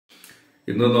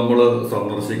ഇന്ന് നമ്മൾ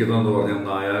സന്ദർശിക്കുന്നതെന്ന് പറഞ്ഞാൽ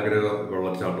നായാഗ്ര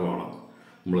വെള്ളച്ചാട്ടമാണ്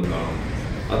നമ്മൾ കാണുന്നത്.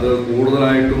 അത്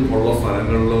കൂടുതലായിട്ടും ഉള്ള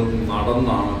സ്ഥലങ്ങളിൽ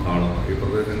നടന്നാണ് കാണുന്നത്. ഈ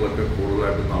പ്രദേശങ്ങളൊക്കെ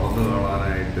കൂടുതലായിട്ട് നടന്ന്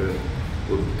കാണാനായിട്ട്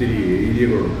ഒത്തിരി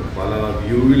ഏരിയകളുണ്ട്. പല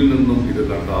വ്യൂവിൽ നിന്നും ഇത്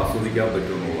കണ്ട് ആസ്വദിക്കാൻ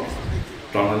പറ്റുമെന്നുള്ളതാണ്.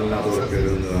 ടണലിനകത്ത് കയറി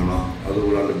നിന്ന് കാണാം,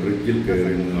 അതുകൂടാണ്ട് ബ്രിഡ്ജിൽ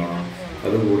കയറി നിന്ന് കാണാം,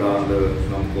 അതുകൂടാണ്ട്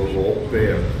നമുക്ക് റോപ്പ്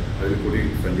അതിൽ കൂടി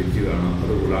സഞ്ചരിച്ച് കാണാം,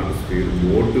 അതുകൂടാണ്ട് സ്പീഡ്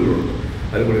ബോട്ടുകളുണ്ട്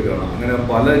അതിൽ കൂടി കാണാം. അങ്ങനെ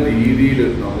പല രീതിയിൽ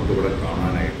നമുക്കിവിടെ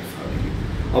കാണാനായിട്ട് സാധിക്കും.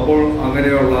 അപ്പോൾ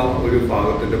അങ്ങനെയുള്ള ഒരു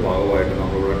ഭാഗത്തിൻ്റെ ഭാഗമായിട്ട്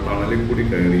നമ്മളിവിടെ ടണലിൽ കൂടി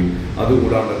കയറി,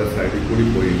 അതുകൂടാണ്ട് അതിൻ്റെ സൈഡിൽ കൂടി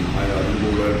പോയി, അതിൽ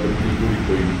കൂടെ ബ്രിഡ്ജിൽ കൂടി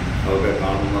പോയി അതൊക്കെ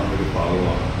കാണുന്ന ഒരു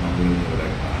ഭാഗമാണ് നമ്മളിവിടെ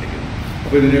കാണിക്കുന്നത്.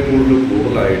 അപ്പോൾ ഇതിനെ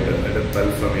കൂടുതലായിട്ട് അതിൻ്റെ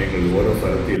തത്സമയങ്ങളിൽ ഓരോ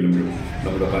സ്ഥലത്ത് ചെല്ലുമ്പോഴും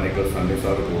നമ്മുടെ പനിക്കൽ സണ്ണി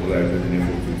സാർ കൂടുതലായിട്ട്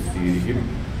ഇതിനെക്കുറിച്ച് വിശദീകരിക്കും.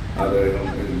 അദ്ദേഹം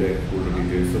ഇതിൻ്റെ കൂടുതൽ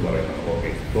ഡീറ്റെയിൽസ് പറയുന്നത്.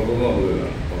 ഓക്കെ, തുടർന്ന് നമുക്ക്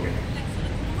കാണാം. ഓക്കെ.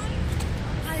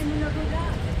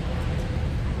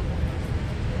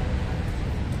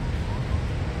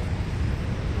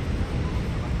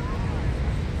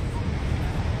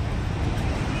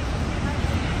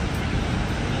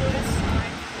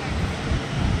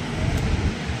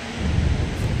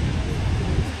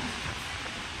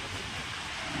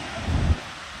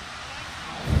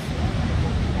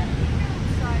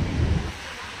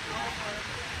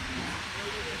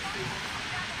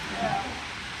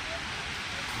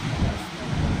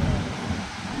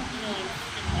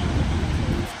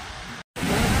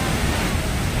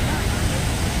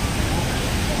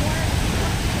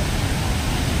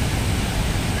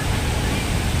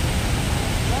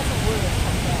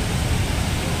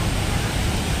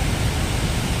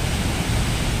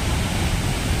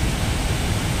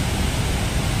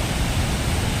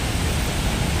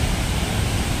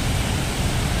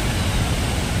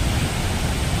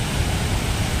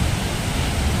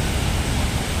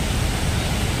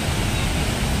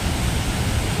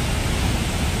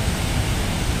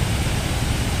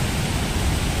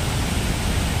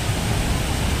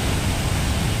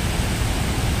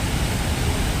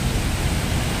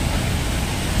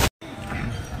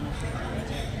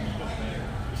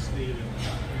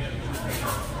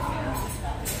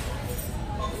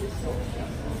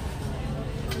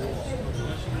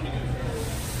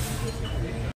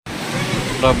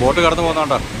 ബോട്ട് കടന്നു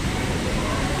പോകുന്നോണ്ടാ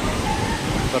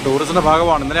ടൂറിസ്റ്റിൻ്റെ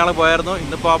ഭാഗമാണ്. ഇന്നലെ ഞങ്ങൾ പോയായിരുന്നു.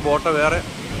 ഇന്നിപ്പോൾ ആ ബോട്ട് വേറെ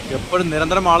എപ്പോഴും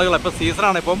നിരന്തരം ആളുകൾ. ഇപ്പോൾ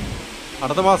സീസണാണ്. ഇപ്പം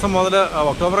അടുത്ത മാസം മുതൽ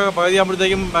ഒക്ടോബർ പകുതി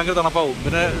ആകുമ്പോഴത്തേക്കും ഭയങ്കര തണുപ്പാവും.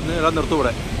 പിന്നെ എല്ലാം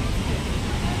നിർത്തൂടെ.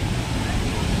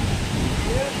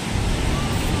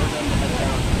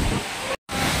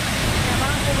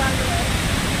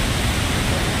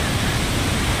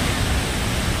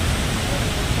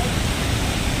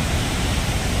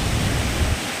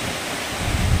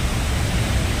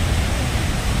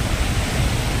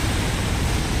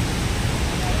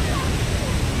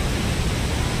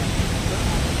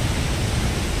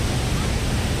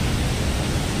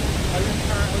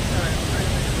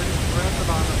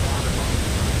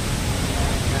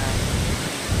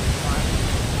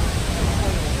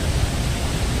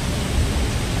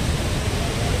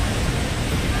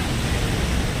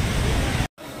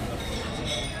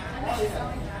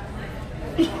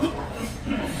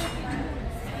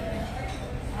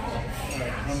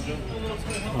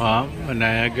 ആ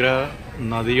നയാഗ്ര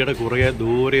നദിയുടെ കുറുകെ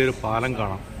ദൂരെ ഒരു പാലം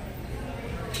കാണാം.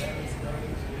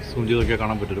 സൂം ചെയ്തൊക്കെ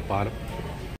കാണാൻ പറ്റൊരു പാലം.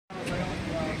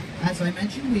 As I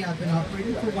mentioned, we have been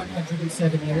operating for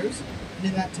 107 years, and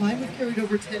in that time we've carried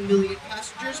over 10 million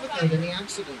passengers without any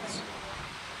accidents.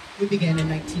 We began in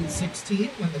 1916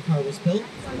 when the car was built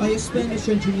by a Spanish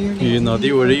engineer named... ഈ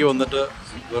നദി ഒഴുകി വന്നിട്ട്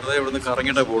വെറുതെ ഇവിടുന്ന്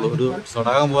കറങ്ങിയിട്ടേ പോകുള്ളൂ. ഒരു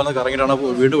തടാകം പോലെ കറങ്ങിയിട്ടാണ്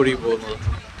വീണ്ടും ഒഴുകി പോകുന്നത്.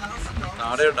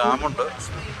 താഴെ ഡാമുണ്ട്.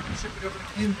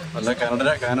 അല്ല,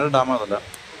 കാനഡ ഡാം അതല്ല.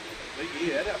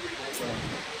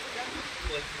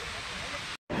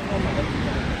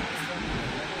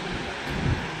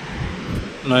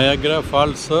 നയാഗ്ര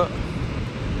ഫാൾസ്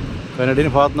കനഡിയൻ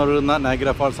ഭാഗത്ത് നിന്ന് ഒഴുകുന്ന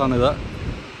നയാഗ്ര ഫാൾസാണിത്.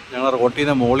 ഞങ്ങൾ റോട്ടിൽ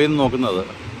നിന്ന് മുകളിൽ നിന്ന് നോക്കുന്നത്.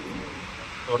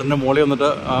 റോഡിൻ്റെ മുകളിൽ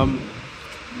വന്നിട്ട്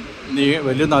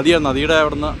വലിയ നദിയാണ്. നദിയുടെ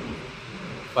അവിടെ നിന്ന്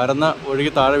പരന്ന്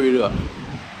ഒഴുകി താഴെ വീഴുക.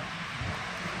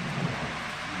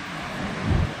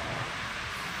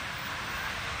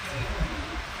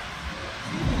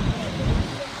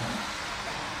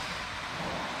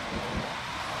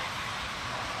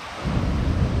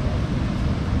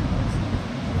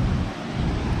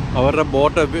 അവരുടെ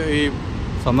ബോട്ട്, ഈ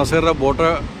സന്ദർശകരുടെ ബോട്ട്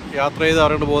യാത്ര ചെയ്ത്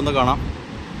അവരോട് പോകുന്നത് കാണാം.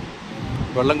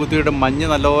 വെള്ളം കുത്തിയിട്ട് മഞ്ഞ്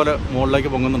നല്ലപോലെ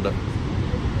മുകളിലേക്ക് പൊങ്ങുന്നുണ്ട്.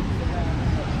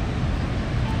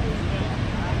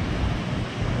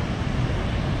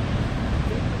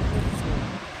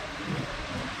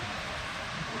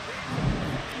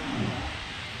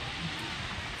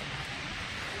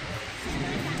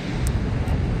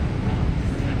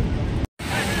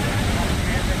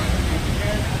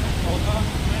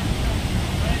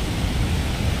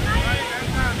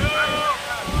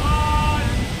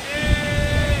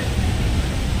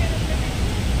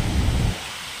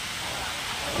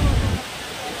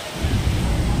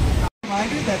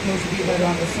 nose will be better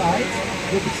on the sides.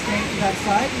 We'll be staying to that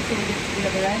side until we get to the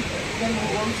other end. Then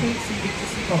we'll rotate so you get to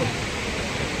see both.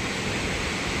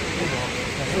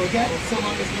 So again, so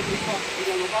long as nobody's talking the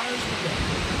yellow bars, we're good.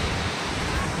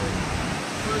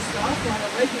 First off, on the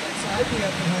right-hand side, we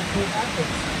have the home pull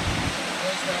backwards.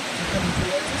 Those rockets are coming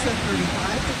towards us at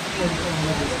 35 to 40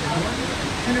 kilometers an hour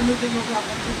and are moving over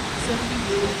 170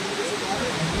 millimeters of water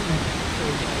every minute.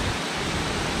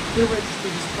 They're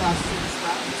registered as class 6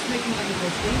 rockets, making them the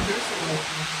most dangerous in North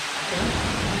America.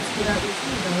 And for that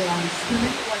reason, they're allowed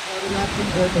swimming, whitewater rafting,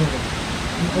 or boating.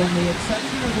 The only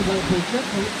exception are the local jet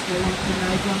boats going to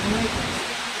Niagara on the lake.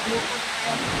 They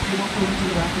won't go into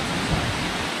the rapids themselves.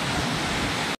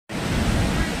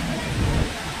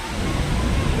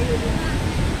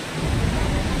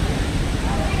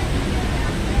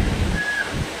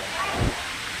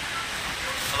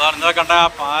 അതാണ് ഇന്നലെ കണ്ട ആ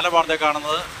പാലപാടത്തെ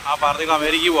കാണുന്നത്. ആ പാലത്തേക്ക്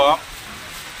അമേരിക്കയിൽ പോകാം.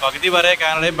 പകുതി വരെ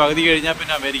കാനഡയും പകുതി കഴിഞ്ഞാൽ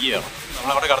പിന്നെ അമേരിക്കയാണ്.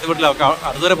 നമ്മളവിടെ കടത്തിവിട്ടില്ല,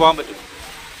 അടുത്തുവരെ പോകാൻ പറ്റും.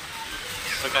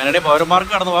 അപ്പോൾ കാനഡയിൽ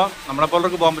പൗരന്മാർക്ക് കടന്നു പോകാം,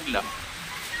 നമ്മളെപ്പോലുള്ളവർക്ക് പോകാൻ പറ്റില്ല.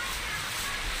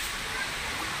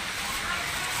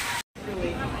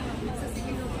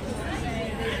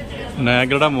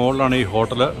 നാഗരയുടെ മുകളിലാണ് ഈ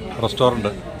ഹോട്ടൽ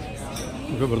റെസ്റ്റോറൻറ്റ്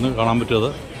ഒക്കെ ഇവിടുന്ന് കാണാൻ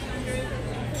പറ്റുന്നത്.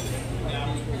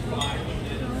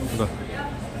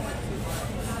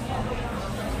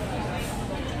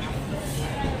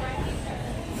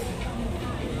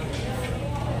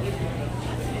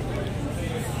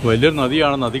 വലിയൊരു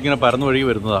നദിയാണ്. നദി ഇങ്ങനെ പരന്നു ഒഴുകി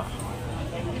വരുന്നതാണ്.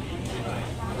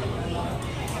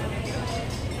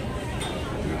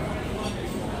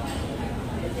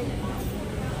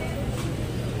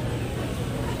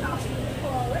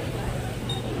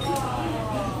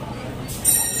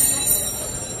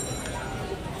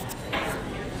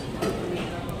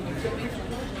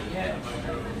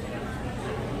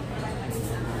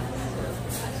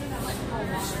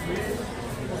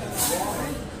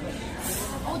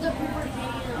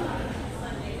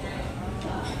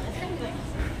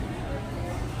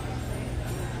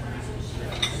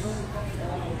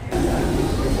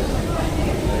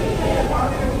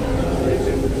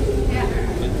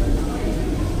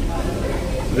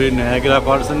 ഒരു നയാഗ്ര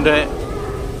ഫാൾസിൻ്റെ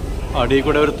അടിയിൽ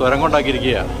കൂടെ ഒരു തുരങ്കം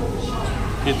ഉണ്ടാക്കിയിരിക്കുകയാണ്.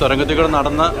 ഈ തുരങ്കത്തിൽ കൂടെ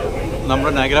നടന്ന്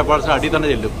നമ്മുടെ നയാഗ്ര ഫാൾസിൻ്റെ അടിയിൽ തന്നെ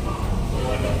ചെല്ലും.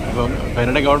 അപ്പം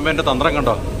കാനഡ ഗവൺമെൻറ് തന്ത്രം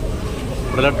കണ്ടോ,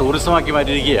 ഇവിടെ ടൂറിസമാക്കി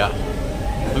മാറ്റിയിരിക്കുകയാണ്.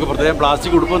 നമുക്ക് പ്രത്യേകം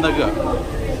പ്ലാസ്റ്റിക് ഉടുപ്പ് നിൽക്കുക.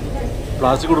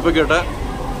 പ്ലാസ്റ്റിക് ഉടുപ്പൊക്കെ ഇട്ട്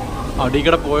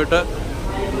അടിക്കടെ പോയിട്ട്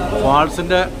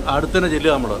ഫാൾസിൻ്റെ അടുത്ത് തന്നെ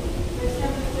ചെല്ലുക. നമ്മൾ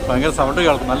ഭയങ്കര സൗണ്ട്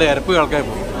കേൾക്കും, നല്ല എരപ്പ് കേൾക്കാൻ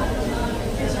ഇപ്പോൾ.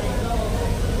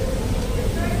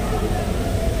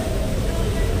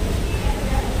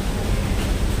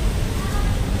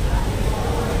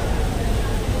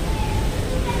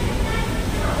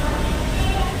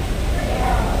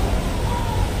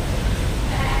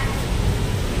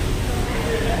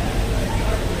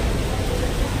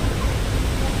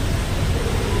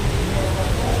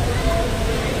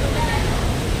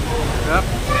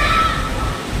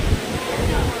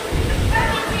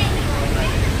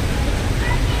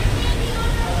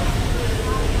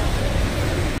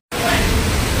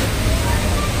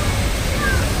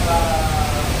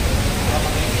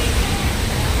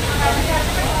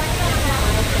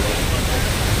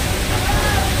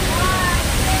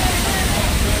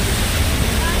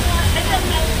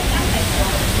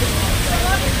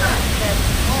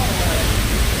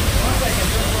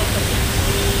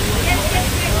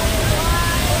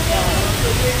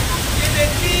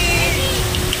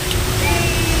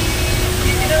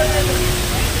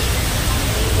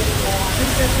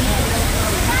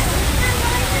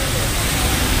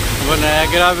 അപ്പോൾ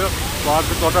നയാഗ്ര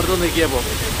ഫാൾസ് തൊട്ടടുത്ത് നിൽക്കിയപ്പോൾ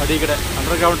അടിയിക്കടെ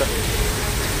അണ്ടർഗ്രൗണ്ട്.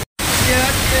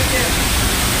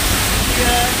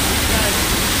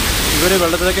 ഇവർ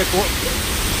വെള്ളത്തിലൊക്കെ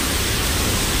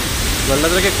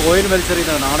കോയിൻ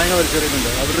വലിച്ചെറിയുന്നുണ്ട്, നാണയങ്ങൾ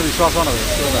വലിച്ചെറിയുന്നുണ്ട്. അവരുടെ വിശ്വാസമാണത്.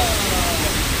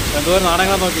 എന്തോരം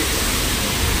നാണയങ്ങളാണ് നോക്കി.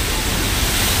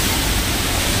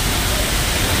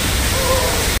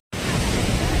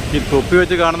 ഈ തൊപ്പി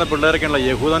വെച്ച് കാണുന്ന പിള്ളേരൊക്കെയുള്ള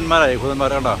യഹൂദന്മാർ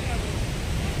കണ്ടോ.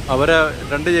 അവരെ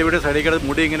രണ്ട് ചെവിയുടെ സൈഡിൽ കിടന്ന്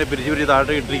മുടി ഇങ്ങനെ പിരിച്ച്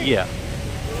താഴെ ഇട്ടിരിക്കുക.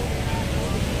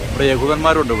 ഇവിടെ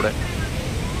യഹൂദന്മാരുണ്ട് ഇവിടെ.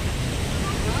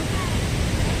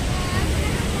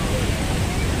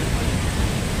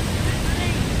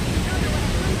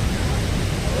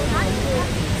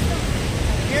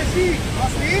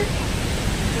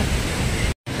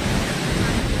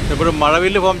 എപ്പോഴും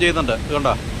മഴവില്ല് ഫോം ചെയ്യുന്നുണ്ട്, ഇത്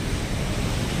കണ്ടോ.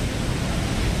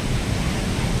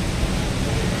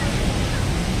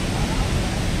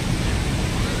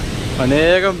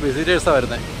 അനേകം വിസിറ്റേഴ്സാണ്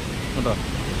വരുന്നത് കേട്ടോ.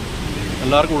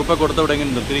 എല്ലാവർക്കും ഉടുപ്പൊക്കെ കൊടുത്ത് ഇവിടെ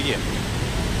ഇങ്ങനെ നിർത്തിയിരിക്കുക.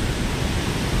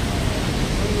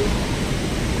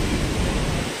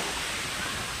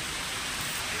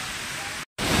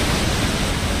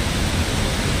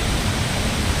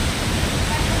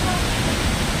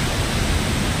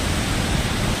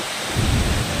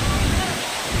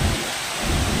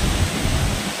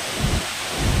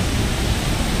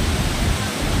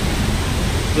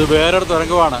 ഇത് വേറൊരു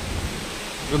തുരങ്കമാണ്.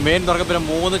 ഇത് മെയിൻ തുരങ്കം. പിന്നെ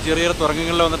 3 ചെറിയ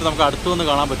തുരങ്കങ്ങളിൽ വന്നിട്ട് നമുക്ക് അടുത്ത് വന്ന്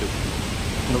കാണാൻ പറ്റും.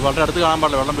 വളരെ അടുത്ത് കാണാൻ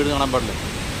പാടില്ല, വെള്ളം വീഴുന്ന കാണാൻ പാടില്ല.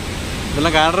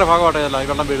 ഇതെല്ലാം കാനഡയുടെ ഭാഗമായിട്ടേ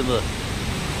ഈ വെള്ളം വീഴുന്നത്.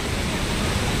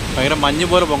 ഭയങ്കര മഞ്ഞ്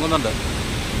പോലെ പൊങ്ങുന്നുണ്ട്.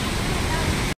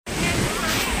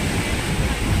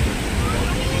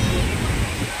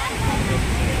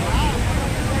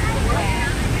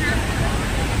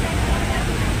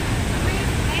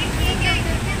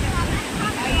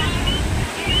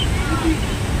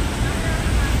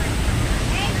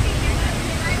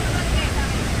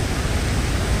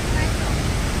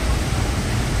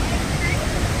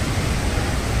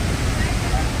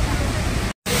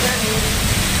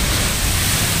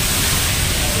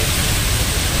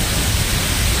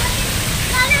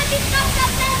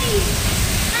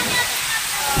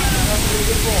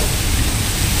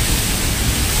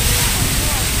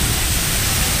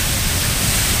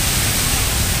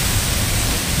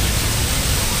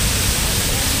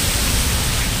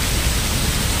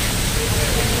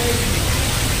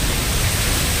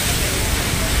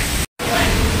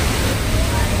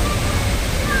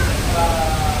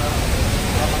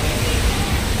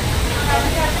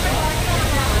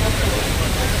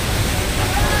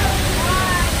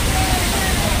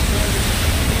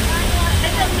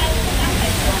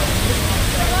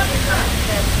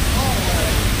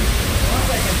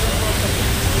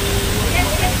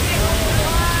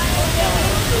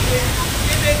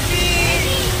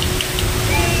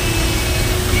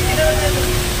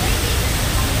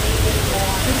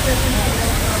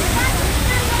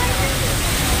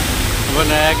 അപ്പോൾ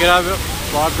നയാഗ്ര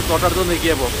വാട്ടർ തൊട്ടടുത്ത്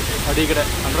നിൽക്കിയപ്പോൾ അടിയിക്കടെ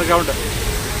അണ്ടർഗ്രൗണ്ട്